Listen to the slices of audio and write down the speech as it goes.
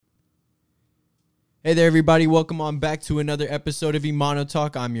Hey there, everybody. Welcome on back to another episode of Imano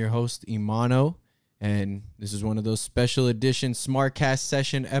Talk. I'm your host, Imano, and this is one of those special edition SmartCast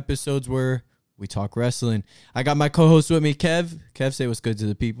session episodes where we talk wrestling. I got my co-host with me, Kev. Kev, say what's good to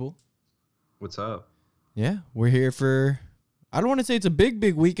the people. What's up? Yeah, we're here for, I don't want to say it's a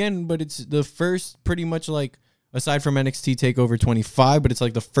big weekend, but it's the first pretty much like, aside from NXT TakeOver 25, but it's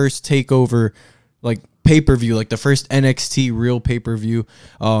like the first TakeOver like pay-per-view, like the first NXT real pay-per-view.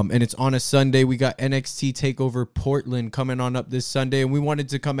 And it's on a Sunday. We got NXT TakeOver Portland coming on up this Sunday, and we wanted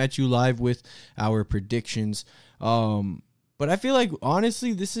to come at you live with our predictions. But I feel like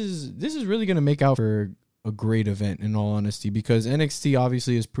honestly, this is really gonna make out for a great event in all honesty, because NXT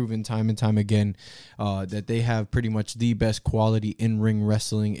obviously has proven time and time again that they have pretty much the best quality in-ring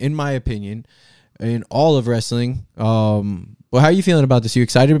wrestling, in my opinion, in all of wrestling. Well, how are you feeling about this? You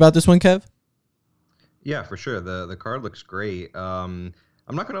excited about this one, Kev? Yeah, for sure. The card looks great. I'm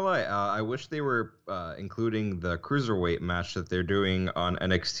not gonna lie. I wish they were including the cruiserweight match that they're doing on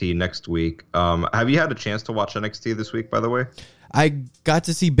NXT next week. Have you had a chance to watch NXT this week, by the way? I got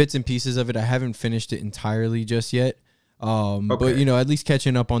to see bits and pieces of it. I haven't finished it entirely just yet. Okay. But at least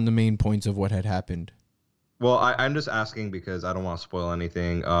catching up on the main points of what had happened. Well, I'm just asking because I don't want to spoil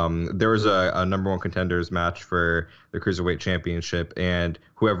anything. There was a number one contenders match for the Cruiserweight Championship, and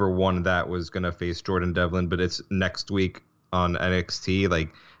whoever won that was going to face Jordan Devlin, but it's next week on NXT, like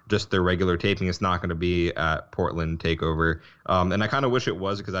just their regular taping. It's not going to be at Portland TakeOver. And I kind of wish it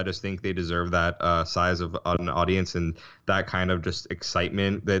was, because I just think they deserve that size of an audience and that kind of just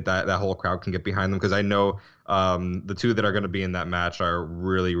excitement that whole crowd can get behind them, because I know the two that are going to be in that match are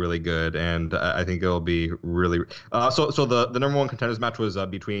really, really good, and I think it'll be really. So the number one contenders match was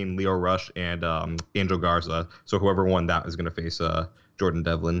between Lio Rush and Angel Garza. So whoever won that is going to face Jordan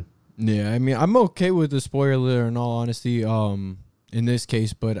Devlin. Yeah, I mean, I'm okay with the spoiler in all honesty, in this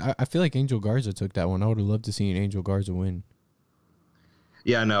case, but I feel like Angel Garza took that one. I would have loved to see Angel Garza win.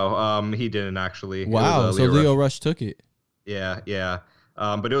 Yeah, no, he didn't actually. Wow, so Lio Rush took it. Yeah.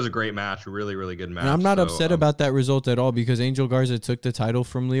 But it was a great match, really, really good match. And I'm not upset about that result at all, because Angel Garza took the title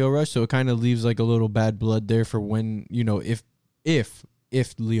from Lio Rush, so it kind of leaves like a little bad blood there for when, if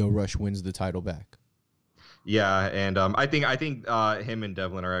Lio Rush wins the title back. Yeah, and I think him and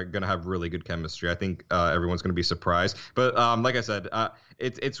Devlin are going to have really good chemistry. I think everyone's going to be surprised. But like I said,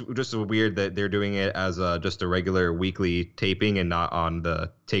 it's just weird that they're doing it as just a regular weekly taping and not on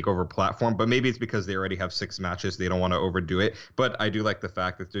the TakeOver platform. But maybe it's because they already have 6 matches. They don't want to overdo it. But I do like the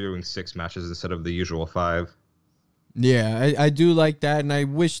fact that they're doing 6 matches instead of the usual 5. Yeah, I do like that, and I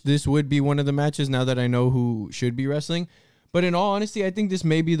wish this would be one of the matches now that I know who should be wrestling. But in all honesty, I think this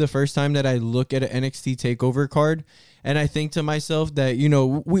may be the first time that I look at an NXT TakeOver card, and I think to myself that,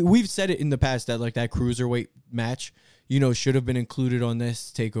 we've said it in the past that like that cruiserweight match, should have been included on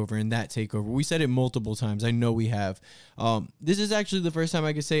this TakeOver and that TakeOver. We said it multiple times. I know we have. This is actually the first time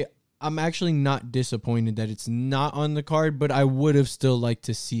I could say I'm actually not disappointed that it's not on the card, but I would have still liked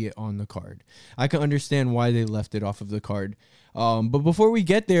to see it on the card. I can understand why they left it off of the card. But before we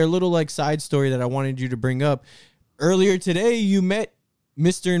get there, a little like side story that I wanted you to bring up. Earlier today, you met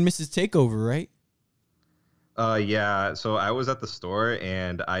Mr. and Mrs. TakeOver, right? Yeah. So I was at the store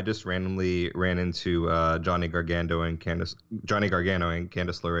and I just randomly ran into Johnny Gargano and Candice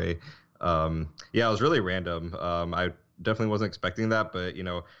LeRae. Yeah, it was really random. I definitely wasn't expecting that, but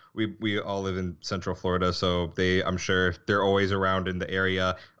we all live in Central Florida, so I'm sure they're always around in the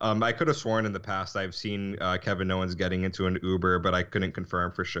area. I could have sworn in the past I've seen Kevin Owens getting into an Uber, but I couldn't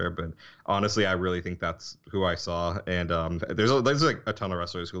confirm for sure. But honestly, I really think that's who I saw. And there's like a ton of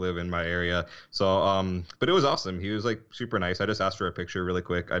wrestlers who live in my area. So but it was awesome. He was like super nice. I just asked for a picture really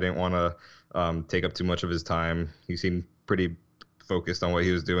quick. I didn't want to take up too much of his time. He seemed pretty focused on what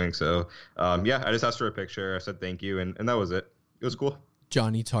he was doing. So yeah, I just asked for a picture. I said thank you, and that was it. It was cool.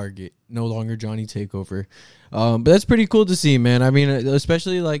 Johnny Target, no longer Johnny TakeOver. But that's pretty cool to see, man. I mean,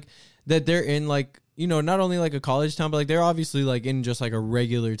 especially like that they're in like, not only like a college town, but like they're obviously like in just like a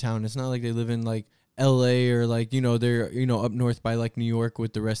regular town. It's not like they live in like LA or like, they're, up north by like New York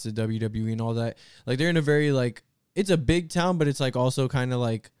with the rest of WWE and all that. Like they're in a very like, it's a big town, but it's like also kind of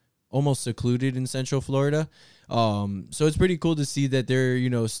like almost secluded in Central Florida. So it's pretty cool to see that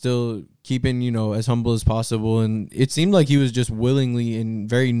they're, still keeping, as humble as possible. And it seemed like he was just willingly and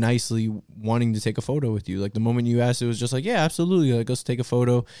very nicely wanting to take a photo with you. Like the moment you asked, it was just like, yeah, absolutely. Like, let's take a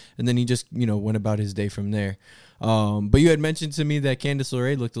photo. And then he just, went about his day from there. But you had mentioned to me that Candice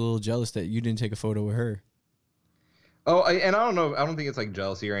LeRae looked a little jealous that you didn't take a photo with her. Oh, and I don't know. I don't think it's like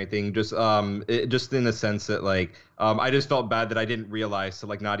jealousy or anything. Just in the sense that like, I just felt bad that I didn't realize to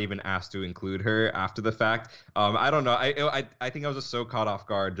like not even ask to include her after the fact. I don't know. I think I was just so caught off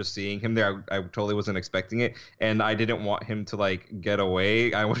guard just seeing him there. I totally wasn't expecting it, and I didn't want him to like get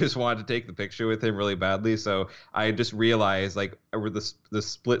away. I just wanted to take the picture with him really badly. So I just realized like over the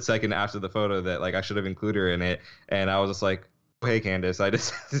split second after the photo that like I should have included her in it, and I was just like, hey Candace, I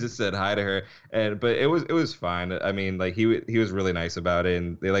just just said hi to her, and but it was fine. I mean, like he was really nice about it,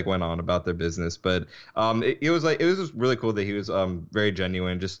 and they like went on about their business. But it was like it was just really cool that he was very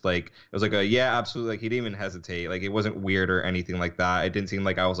genuine. Just like it was like a yeah, absolutely. Like he didn't even hesitate. Like it wasn't weird or anything like that. It didn't seem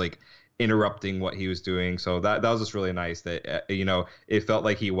like I was like interrupting what he was doing. So that was just really nice that it felt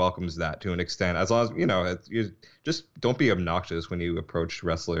like he welcomes that to an extent. As long as you just don't be obnoxious when you approach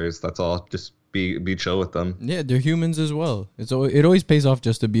wrestlers. That's all. Just be chill with them. Yeah, they're humans as well. It always pays off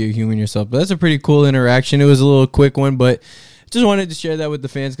just to be a human yourself. But that's a pretty cool interaction. It was a little quick one, but just wanted to share that with the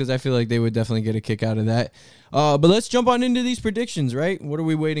fans because I feel like they would definitely get a kick out of that. But let's jump on into these predictions, right? What are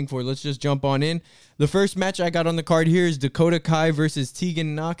we waiting for? Let's just jump on in. The first match I got on the card here is Dakota Kai versus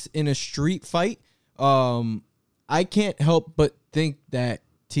Tegan Nox in a street fight. I can't help but think that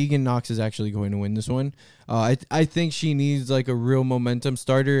Tegan Nox is actually going to win this one. I think she needs like a real momentum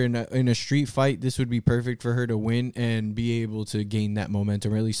starter in a street fight. This would be perfect for her to win and be able to gain that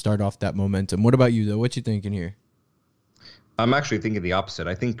momentum, really start off that momentum. What about you, though? What you thinking here? I'm actually thinking the opposite.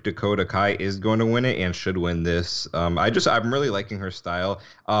 I think Dakota Kai is going to win it and should win this. I'm really liking her style.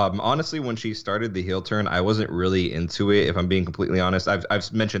 Honestly, when she started the heel turn, I wasn't really into it. If I'm being completely honest,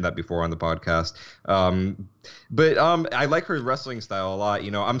 I've mentioned that before on the podcast. But I like her wrestling style a lot.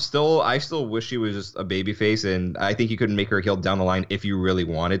 I still wish she was just a babyface, and I think you could make her heel down the line if you really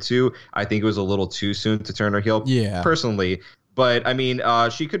wanted to. I think it was a little too soon to turn her heel. Yeah, personally. But I mean,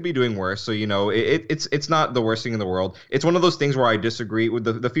 she could be doing worse. So it's not the worst thing in the world. It's one of those things where I disagree with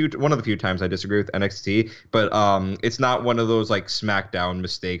one of the few times I disagree with NXT. But it's not one of those like SmackDown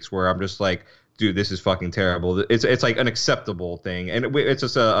mistakes where I'm just like, dude, this is fucking terrible. It's like an acceptable thing, and it's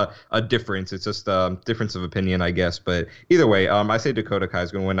just a difference. It's just a difference of opinion, I guess. But either way, I say Dakota Kai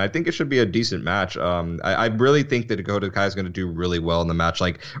is going to win. I think it should be a decent match. I really think that Dakota Kai is going to do really well in the match.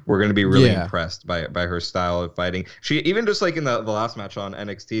 Like we're going to be really impressed by her style of fighting. She even just like in the last match on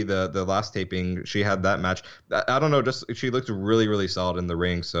NXT, the last taping, she had that match. I don't know, just she looked really really solid in the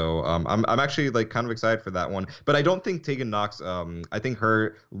ring. So I'm actually like kind of excited for that one. But I don't think Tegan Nox. I think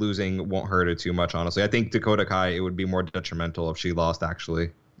her losing won't hurt her too much, honestly. I think Dakota Kai, it would be more detrimental if she lost, actually.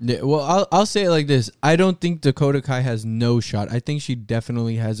 Yeah, well, I'll say it like this. I don't think Dakota Kai has no shot. I think she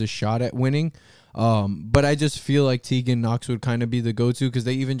definitely has a shot at winning. But I just feel like Tegan Nox would kind of be the go-to because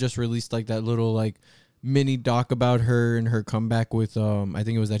they even just released like that little like mini doc about her and her comeback with I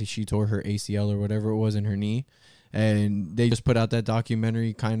think it was that she tore her ACL or whatever it was in her knee. And they just put out that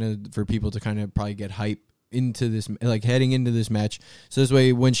documentary kind of for people to kind of probably get hype into this, like heading into this match. So this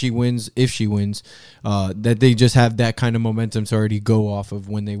way, when she wins, if she wins, that they just have that kind of momentum to already go off of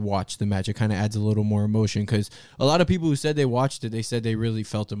when they watch the match. It kind of adds a little more emotion because a lot of people who said they watched it, they said they really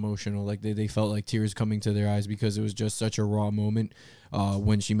felt emotional. Like they felt like tears coming to their eyes because it was just such a raw moment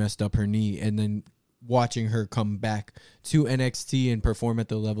when she messed up her knee. And then watching her come back to NXT and perform at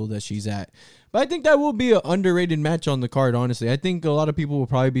the level that she's at. But I think that will be an underrated match on the card, honestly. I think a lot of people will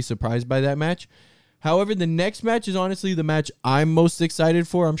probably be surprised by that match. However, the next match is honestly the match I'm most excited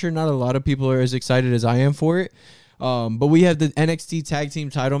for. I'm sure not a lot of people are as excited as I am for it. But we have the NXT Tag Team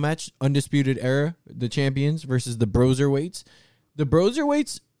title match, Undisputed Era, the champions versus the Broserweights. The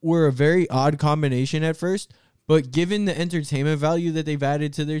Broserweights were a very odd combination at first, but given the entertainment value that they've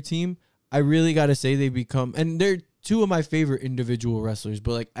added to their team, I really got to say they've become, and they're two of my favorite individual wrestlers,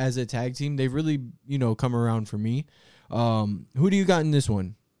 but like as a tag team, they've really, come around for me. Who do you got in this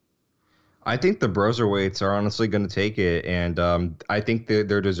one? I think the Broserweights are honestly going to take it, and I think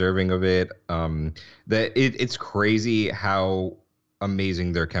they're deserving of it. It's crazy how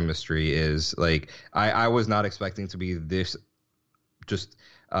amazing their chemistry is. Like I was not expecting to be this just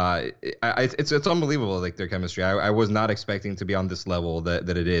it's unbelievable, like their chemistry. I was not expecting to be on this level that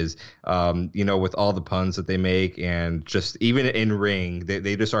it is. With all the puns that they make and just even in ring,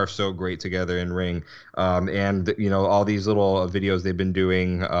 they just are so great together in ring. And all these little videos they've been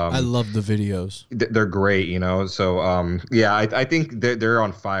doing. I love the videos. They're great, So I think they're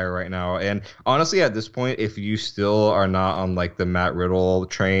on fire right now. And honestly, at this point, if you still are not on like the Matt Riddle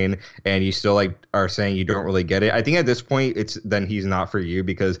train and you still like are saying you don't really get it, I think at this point then he's not for you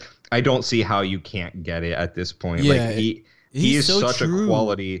because I don't see how you can't get it at this point. Yeah, like he is so such true. A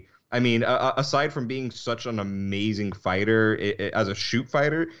quality. I mean, aside from being such an amazing fighter as a shoot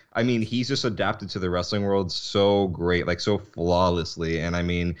fighter, I mean, he's just adapted to the wrestling world so great, like so flawlessly. And I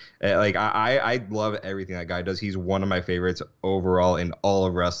mean, like I love everything that guy does. He's one of my favorites overall in all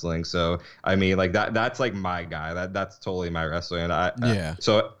of wrestling. So I mean, like that's like my guy. That's totally my wrestler. And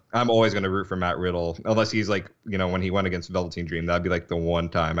so I'm always going to root for Matt Riddle, unless he's like, you know, when he went against Velveteen Dream, that'd be like the one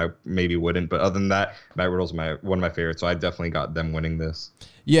time I maybe wouldn't. But other than that, Matt Riddle's one of my favorites. So I definitely got them winning this.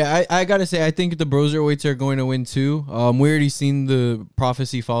 Yeah, I gotta say, I think the Broserweights are going to win too. We already seen the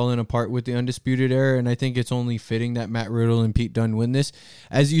prophecy falling apart with the Undisputed Era, and I think it's only fitting that Matt Riddle and Pete Dunne win this.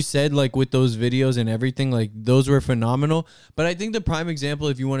 As you said, like with those videos and everything, like those were phenomenal. But I think the prime example,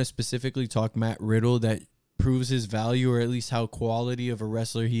 if you want to specifically talk Matt Riddle, that proves his value, or at least how quality of a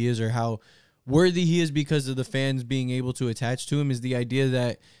wrestler he is, or how worthy he is because of the fans being able to attach to him, is the idea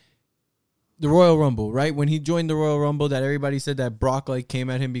that the Royal Rumble, right? When he joined the Royal Rumble, that everybody said that Brock like came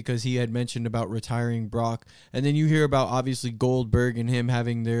at him because he had mentioned about retiring Brock. And then you hear about obviously Goldberg and him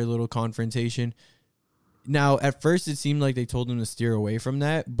having their little confrontation. Now, at first it seemed like they told him to steer away from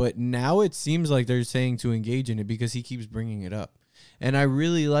that, but now it seems like they're saying to engage in it because he keeps bringing it up. And I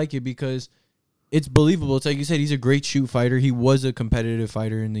really like it because it's believable. It's like you said, he's a great shoot fighter. He was a competitive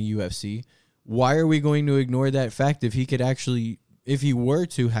fighter in the UFC. Why are we going to ignore that fact if he could actually, if he were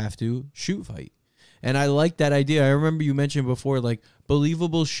to have to, shoot fight? And I like that idea. I remember you mentioned before, like,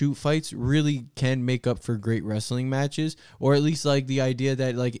 believable shoot fights really can make up for great wrestling matches, or at least, like, the idea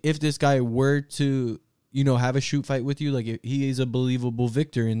that, like, if this guy were to, you know, have a shoot fight with you, like, he is a believable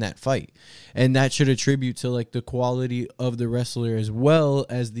victor in that fight. And that should attribute to, like, the quality of the wrestler as well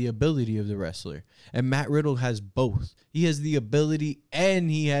as the ability of the wrestler. And Matt Riddle has both. He has the ability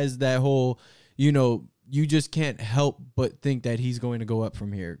and he has that whole, you know, you just can't help but think that he's going to go up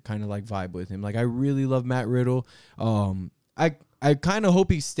from here kind of like vibe with him. Like, I really love Matt Riddle. I kind of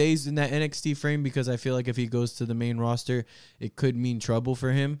hope he stays in that NXT frame because I feel like if he goes to the main roster, it could mean trouble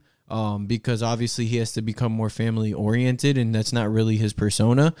for him. Because obviously he has to become more family oriented, and that's not really his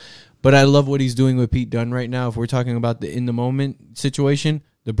persona. But I love what he's doing with Pete Dunne right now. If we're talking about the in the moment situation,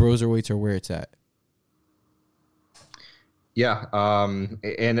 the Broserweights are where it's at. Yeah,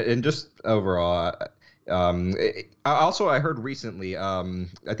 and just overall, I heard recently,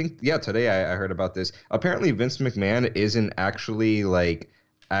 I think today I heard about this. Apparently, Vince McMahon isn't actually like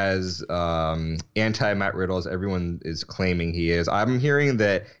as anti Matt Riddle as everyone is claiming he is. I'm hearing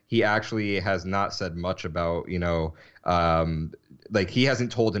that he actually has not said much about, you know, like he hasn't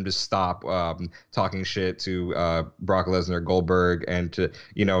told him to stop talking shit to Brock Lesnar, Goldberg, and to,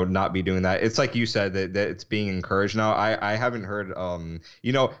 you know, not be doing that. It's like you said that it's being encouraged now. I haven't heard,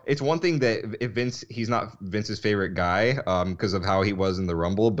 you know, it's one thing that if he's not Vince's favorite guy because of how he was in the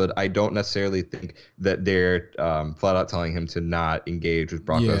Rumble, but I don't necessarily think that they're flat out telling him to not engage with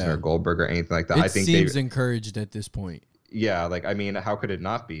Brock Lesnar or Goldberg or anything like that. It I think seems encouraged at this point. Yeah, like, I mean, how could it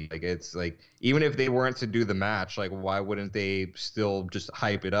not be? Like, it's like, even if they weren't to do the match, like, why wouldn't they still just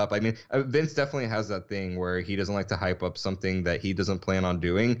hype it up? I mean, Vince definitely has that thing where he doesn't like to hype up something that he doesn't plan on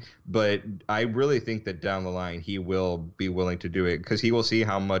doing, but I really think that down the line he will be willing to do it because he will see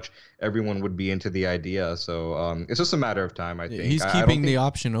how much everyone would be into the idea. So it's just a matter of time, I think. He's keeping the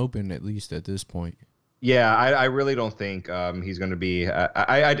option open, at least at this point. Yeah, I really don't think he's going to be.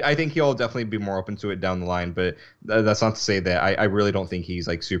 I think he'll definitely be more open to it down the line, but that's not to say that I really don't think he's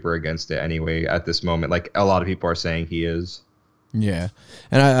like super against it anyway at this moment. Like a lot of people are saying he is. Yeah,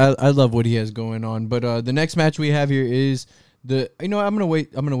 and I love what he has going on. But the next match we have here is I'm gonna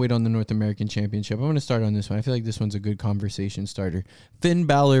wait on the North American Championship. I'm gonna start on this one. I feel like this one's a good conversation starter. Finn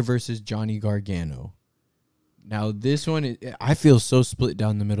Balor versus Johnny Gargano. Now this one, I feel so split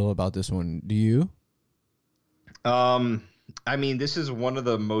down the middle about this one. Do you? I mean, this is one of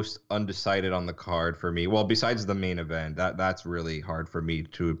the most undecided on the card for me. Well, besides the main event, that's really hard for me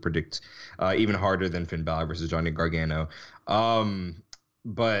to predict, even harder than Finn Balor versus Johnny Gargano.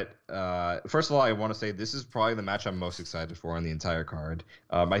 But first of all, I want to say this is probably the match I'm most excited for on the entire card.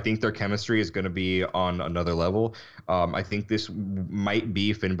 I think their chemistry is going to be on another level. I think this might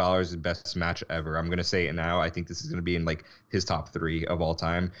be Finn Balor's best match ever. I'm going to say it now. I think this is going to be in like his top 3 of all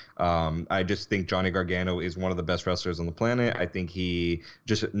time. I just think Johnny Gargano is one of the best wrestlers on the planet. I think he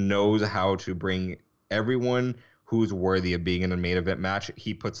just knows how to bring everyone who's worthy of being in a main event match,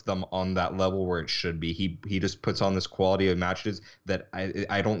 he puts them on that level where it should be. He just puts on this quality of matches that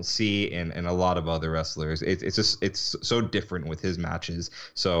I don't see in a lot of other wrestlers. It's so different with his matches.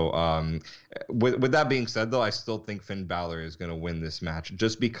 So with that being said, though, I still think Finn Balor is going to win this match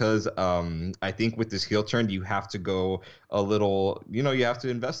just because I think with this heel turn, you have to go a little, you have to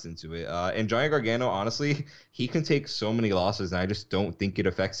invest into it. And Johnny Gargano, honestly, he can take so many losses, and I just don't think it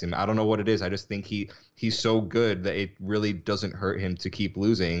affects him. I don't know what it is. I just think he's so good that it really doesn't hurt him to keep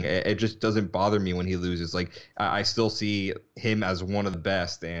losing. It just doesn't bother me when he loses. Like, I still see him as one of the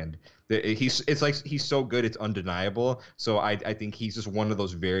best, and he's so good, it's undeniable. So I think he's just one of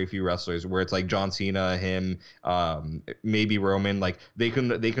those very few wrestlers where it's like John Cena, him, maybe Roman, like they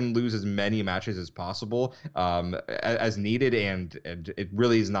can lose as many matches as possible as needed, and it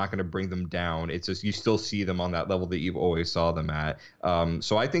really is not going to bring them down. It's just you still see them on that level that you've always saw them at.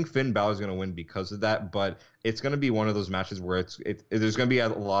 So I think Finn Balor is going to win because of that, but it's going to be one of those matches where there's going to be a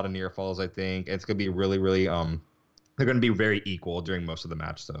lot of near falls. I think it's going to be really, really they're going to be very equal during most of the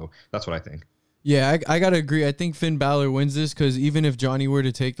match. So that's what I think. Yeah, I got to agree. I think Finn Balor wins this because even if Johnny were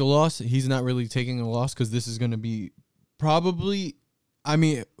to take the loss, he's not really taking a loss because this is going to be probably, I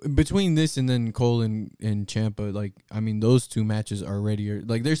mean, between this and then Cole and Ciampa, like, I mean, those two matches are already,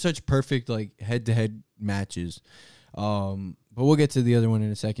 like, they're such perfect, like, head-to-head matches. But we'll get to the other one in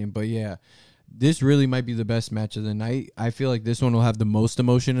a second. But, yeah, this really might be the best match of the night. I feel like this one will have the most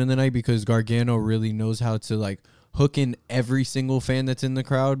emotion in the night because Gargano really knows how to, like, hook in every single fan that's in the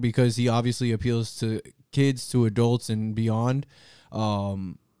crowd because he obviously appeals to kids, to adults, and beyond.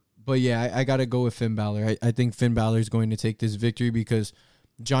 But yeah, I got to go with Finn Balor. I think Finn Balor is going to take this victory because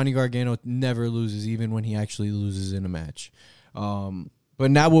Johnny Gargano never loses, even when he actually loses in a match. But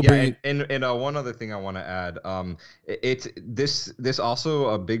now we'll bring and one other thing I want to add. This also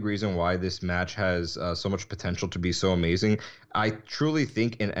a big reason why this match has so much potential to be so amazing. I truly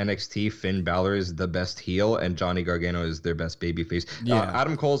think in NXT, Finn Balor is the best heel and Johnny Gargano is their best babyface. Yeah.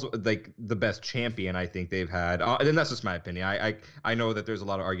 Adam Cole's like the best champion I think they've had. And that's just my opinion. I know that there's a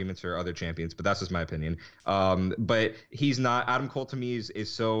lot of arguments for other champions, but that's just my opinion. But he's not. Adam Cole to me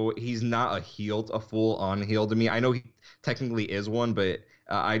is so he's not a heel, a full on heel to me. I know he technically is one, but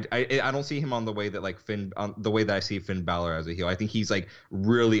I don't see him on the way that like Finn, on the way that I see Finn Balor as a heel. I think he's like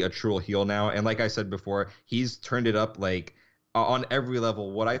really a true heel now, and like I said before, he's turned it up like on every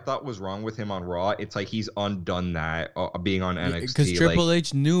level. What I thought was wrong with him on Raw, it's like he's undone that being on NXT because Triple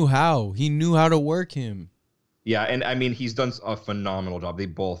H knew how. He knew how to work him. Yeah, and I mean he's done a phenomenal job. They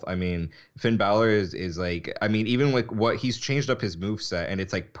both. I mean, Finn Balor is like. I mean, even like what he's changed up his moveset, and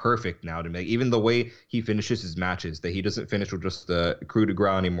it's like perfect now to make. Even the way he finishes his matches, that he doesn't finish with just the coup de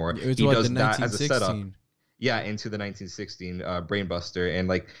grace anymore. He does that as a setup. Yeah, into the 1916 Brainbuster, and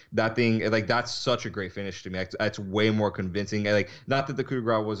like that thing, like that's such a great finish to me. It's way more convincing. And, like, not that the coup de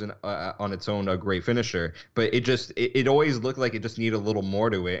grace wasn't on its own a great finisher, but it always looked like it just needed a little more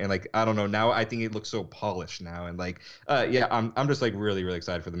to it. And like I don't know, now I think it looks so polished now. And like yeah, I'm just like really really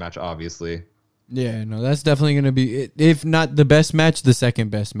excited for the match. Obviously. Yeah, no, that's definitely gonna be, if not the best match, the second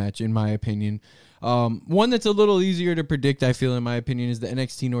best match in my opinion. One that's a little easier to predict, I feel, in my opinion, is the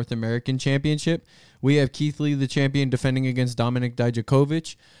NXT North American Championship. We have Keith Lee, the champion, defending against Dominik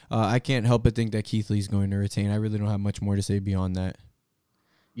Dijakovic. I can't help but think that Keith Lee's going to retain. I really don't have much more to say beyond that.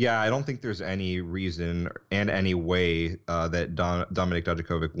 Yeah, I don't think there's any reason and any way that Dominik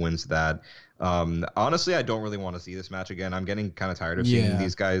Dijakovic wins that. Honestly, I don't really want to see this match again. I'm getting kind of tired of seeing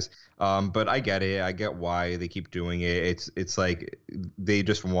these guys. But I get it. I get why they keep doing it. It's like they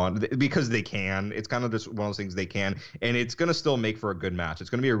just want, because they can. It's kind of just one of those things they can. And it's going to still make for a good match. It's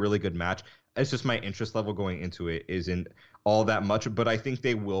going to be a really good match. It's just my interest level going into it isn't all that much, but I think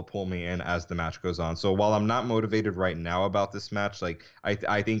they will pull me in as the match goes on. So while I'm not motivated right now about this match, like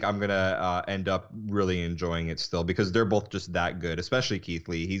I think I'm gonna end up really enjoying it still because they're both just that good. Especially Keith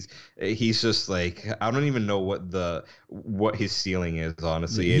Lee. He's just like, I don't even know what his ceiling is.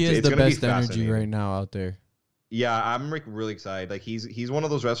 Honestly, he has the best energy right now out there. Yeah, I'm like really excited. Like he's one of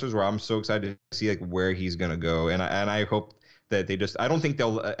those wrestlers where I'm so excited to see like where he's gonna go, and I hope that I don't think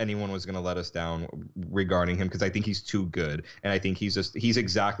anyone was going to let us down regarding him because I think he's too good. And I think he's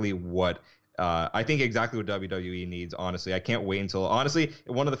exactly what WWE needs, honestly. I can't wait until, honestly,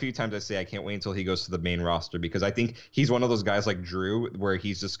 one of the few times I say I can't wait until he goes to the main roster because I think he's one of those guys like Drew where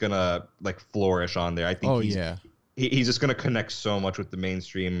he's just going to like flourish on there. I think he's just going to connect so much with the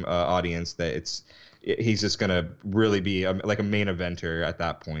mainstream audience that he's just going to really be like a main eventer at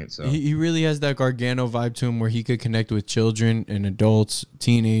that point. So he really has that Gargano vibe to him where he could connect with children and adults,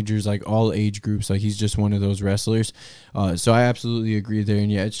 teenagers, like all age groups. Like he's just one of those wrestlers. So I absolutely agree there.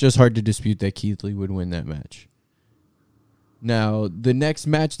 And yeah, it's just hard to dispute that Keith Lee would win that match. Now, the next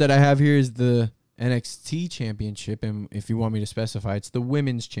match that I have here is the NXT Championship, and if you want me to specify, it's the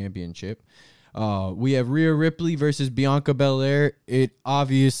Women's Championship. We have Rhea Ripley versus Bianca Belair. It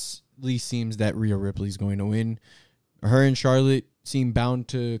obviously seems that Rhea Ripley is going to win. Her and Charlotte seem bound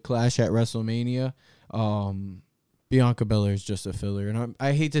to clash at WrestleMania. Bianca Belair is just a filler, and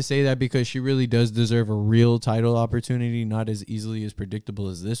I hate to say that because she really does deserve a real title opportunity, not as easily as predictable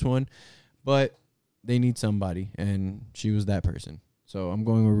as this one, but they need somebody, and she was that person. So I'm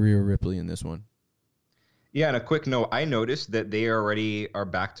going with Rhea Ripley in this one. Yeah, and a quick note, I noticed that they already are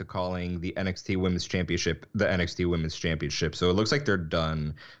back to calling the NXT Women's Championship the NXT Women's Championship. So it looks like they're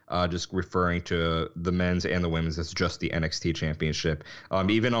done just referring to the men's and the women's as just the NXT Championship.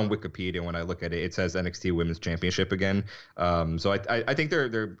 Even on Wikipedia, when I look at it, it says NXT Women's Championship again. So I think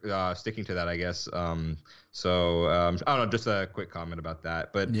they're sticking to that, I guess. I don't know, just a quick comment about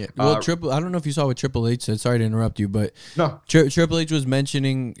that. But yeah, well, I don't know if you saw what Triple H said. Sorry to interrupt you, but no, Triple H was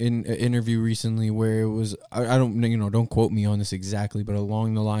mentioning in an interview recently where it was I don't quote me on this exactly, but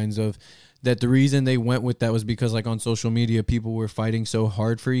along the lines of that the reason they went with that was because like on social media people were fighting so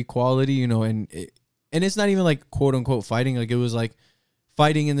hard for equality, and it's not even like quote unquote fighting, like it was like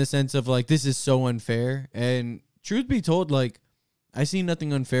fighting in the sense of like this is so unfair. And truth be told, like I see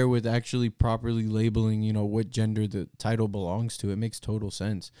nothing unfair with actually properly labeling, what gender the title belongs to. It makes total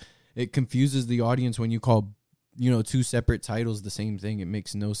sense. It confuses the audience when you call, two separate titles the same thing. It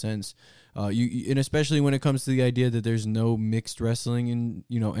makes no sense. And especially when it comes to the idea that there's no mixed wrestling in,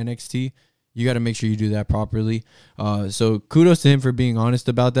 NXT, you got to make sure you do that properly. So kudos to him for being honest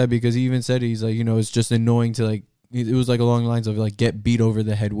about that, because he even said he's like, it's just annoying to like, it was like along the lines of like get beat over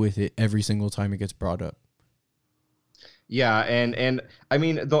the head with it every single time it gets brought up. Yeah, and I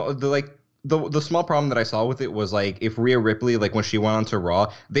mean the small problem that I saw with it was like if Rhea Ripley, like when she went on to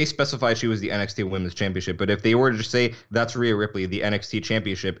Raw, they specified she was the NXT Women's Championship, but if they were to just say that's Rhea Ripley, the NXT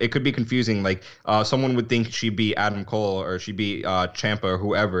Championship, it could be confusing. Like someone would think she'd be Adam Cole or she'd be Ciampa or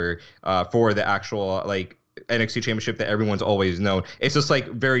whoever for the actual like NXT Championship that everyone's always known. It's just like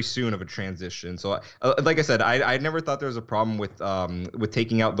very soon of a transition. So like I said, I never thought there was a problem with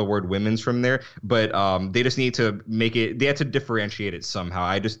taking out the word women's from there, but they just need to make it, they had to differentiate it somehow.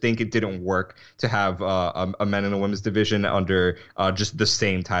 I just think it didn't work to have a men and a women's division under just the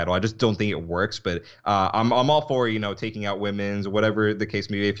same title. I just don't think it works, but I'm all for, taking out women's, whatever the case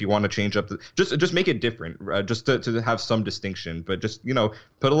may be. If you want to change up just make it different, just to have some distinction, but just,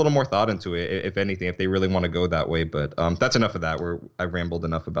 put a little more thought into it, if anything, if they really want to go that way. But that's enough of that. I've rambled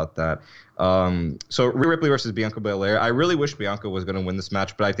enough about that. So Rhea Ripley versus Bianca Belair. I really wish Bianca was going to win this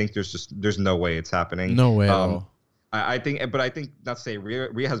match, but I think there's no way it's happening. No way at all. I think not to say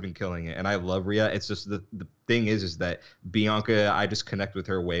Rhea has been killing it, and I love Rhea. It's just the thing is that Bianca, I just connect with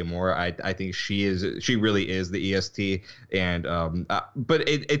her way more. I think she really is the EST, and but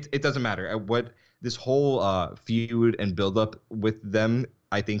it doesn't matter what this whole feud and build up with them,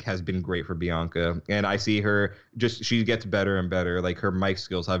 I think has been great for Bianca, and I see her she gets better and better. Like her mic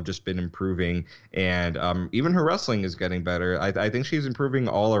skills have just been improving, and even her wrestling is getting better. I think she's improving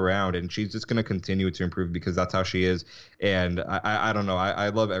all around, and she's just going to continue to improve because that's how she is. And I don't know. I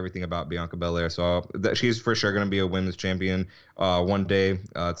love everything about Bianca Belair. So she's for sure going to be a women's champion one day.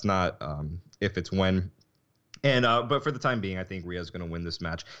 It's not if, it's when. And but for the time being, I think Rhea's going to win this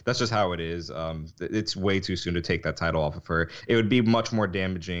match. That's just how it is. It's way too soon to take that title off of her. It would be much more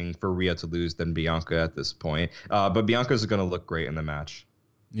damaging for Rhea to lose than Bianca at this point. But Bianca's going to look great in the match.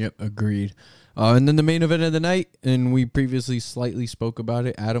 Yep, agreed. And then the main event of the night, and we previously slightly spoke about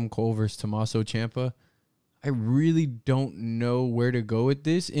it, Adam Cole versus Tommaso Ciampa. I really don't know where to go with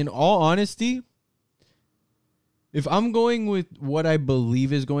this. In all honesty, if I'm going with what I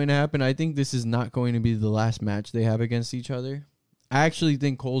believe is going to happen, I think this is not going to be the last match they have against each other. I actually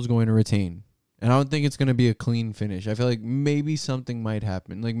think Cole's going to retain. And I don't think it's going to be a clean finish. I feel like maybe something might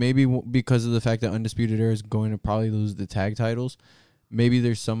happen. Like maybe because of the fact that Undisputed Era is going to probably lose the tag titles, maybe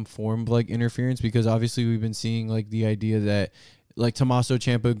there's some form of like interference, because obviously we've been seeing like the idea that like Tommaso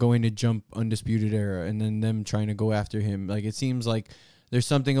Ciampa going to jump Undisputed Era and then them trying to go after him. Like it seems like there's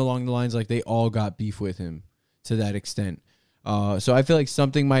something along the lines like they all got beef with him to that extent. So I feel like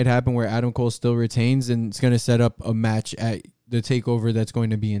something might happen where Adam Cole still retains, and it's going to set up a match at the takeover that's going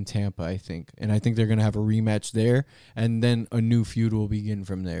to be in Tampa, I think. And I think they're going to have a rematch there, and then a new feud will begin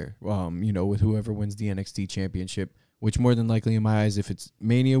from there, with whoever wins the NXT championship, which more than likely in my eyes, if it's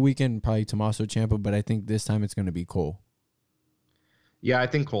Mania weekend, probably Tommaso Ciampa, but I think this time it's going to be Cole. Yeah, I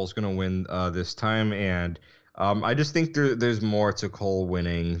think Cole's going to win this time, and I just think there's more to Cole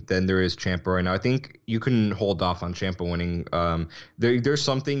winning than there is Ciampa right now. I think you can hold off on Ciampa winning. There's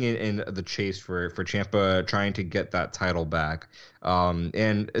something in the chase for Ciampa trying to get that title back.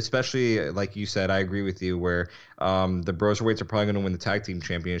 And especially like you said, I agree with you where the Broserweights are probably going to win the tag team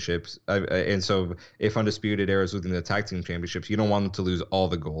championships. And so if Undisputed Era is losing the tag team championships, you don't want them to lose all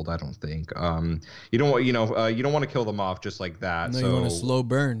the gold. I don't think. You don't want you don't want to kill them off just like that. No, so you want a slow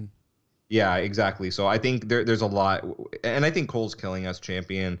burn. yeah, exactly. So I think there's a lot, and I think Cole's killing as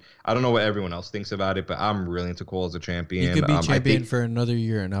champion. I don't know what everyone else thinks about it, but I'm really into Cole as a champion. He could be champion for another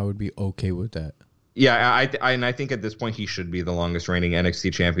year, and I would be okay with that. Yeah, I think at this point he should be the longest reigning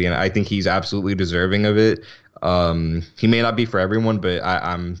NXT champion. I think he's absolutely deserving of it. He may not be for everyone, but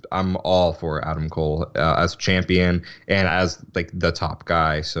I'm all for Adam Cole as champion and as like the top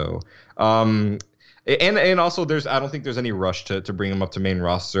guy. So. And also I don't think there's any rush to bring him up to main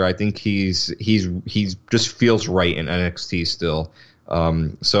roster. I think he's just feels right in NXT still.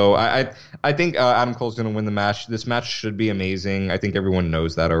 So I think Adam Cole's going to win the match. This match should be amazing. I think everyone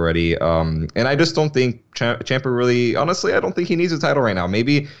knows that already. And I just don't think Ciampa really, honestly, I don't think he needs a title right now.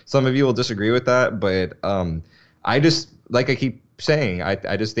 Maybe some of you will disagree with that, but I just, like I keep saying,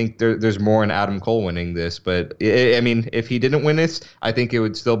 I just think there's more in Adam Cole winning this. But I mean, if he didn't win this, I think it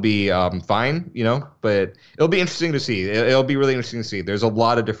would still be fine, but it'll be interesting to see. It'll be really interesting to see. There's a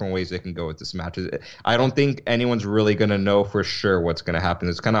lot of different ways they can go with this match. I don't think anyone's really going to know for sure what's going to happen.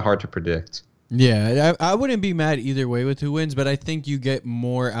 It's kind of hard to predict. Yeah, I wouldn't be mad either way with who wins, but I think you get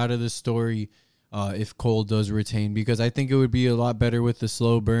more out of the story if Cole does retain, because I think it would be a lot better with the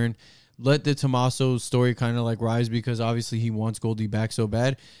slow burn. Let the Tommaso story kind of like rise, because obviously he wants Goldie back so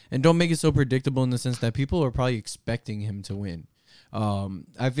bad, and don't make it so predictable in the sense that people are probably expecting him to win.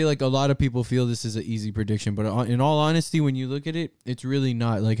 I feel like a lot of people feel this is an easy prediction, but in all honesty, when you look at it, it's really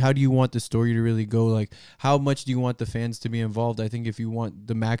not. Like, how do you want the story to really go? Like, how much do you want the fans to be involved? I think if you want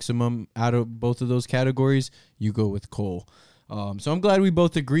the maximum out of both of those categories, you go with Cole. So I'm glad we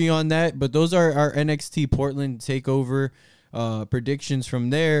both agree on that, but those are our NXT Portland TakeOver predictions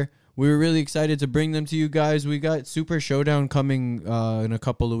from there. We were really excited to bring them to you guys. We got Super Showdown coming in a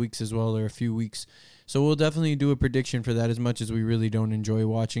couple of weeks as well, or a few weeks. So we'll definitely do a prediction for that, as much as we really don't enjoy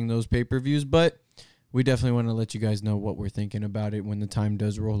watching those pay-per-views. But we definitely want to let you guys know what we're thinking about it when the time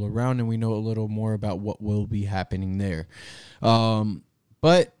does roll around and we know a little more about what will be happening there.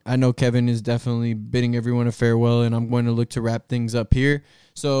 But I know Kevin is definitely bidding everyone a farewell, and I'm going to look to wrap things up here.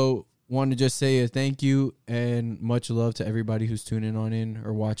 So want to just say a thank you and much love to everybody who's tuning on in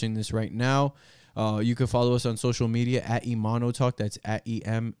or watching this right now. You can follow us on social media at EManoTalk. That's at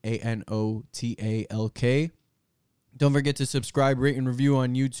EMANOTALK. Don't forget to subscribe, rate, and review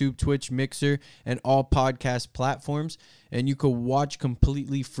on YouTube, Twitch, Mixer, and all podcast platforms. And you can watch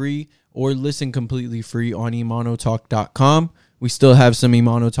completely free or listen completely free on EManoTalk.com. We still have some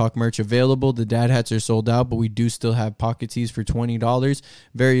Emano Talk merch available. The dad hats are sold out, but we do still have pocket tees for $20.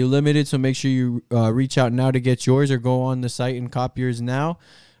 Very limited, so make sure you reach out now to get yours, or go on the site and copy yours now.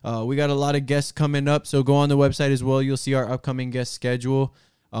 We got a lot of guests coming up, so go on the website as well. You'll see our upcoming guest schedule.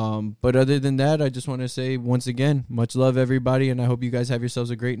 But other than that, I just want to say once again, much love, everybody, and I hope you guys have yourselves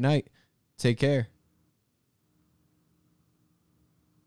a great night. Take care.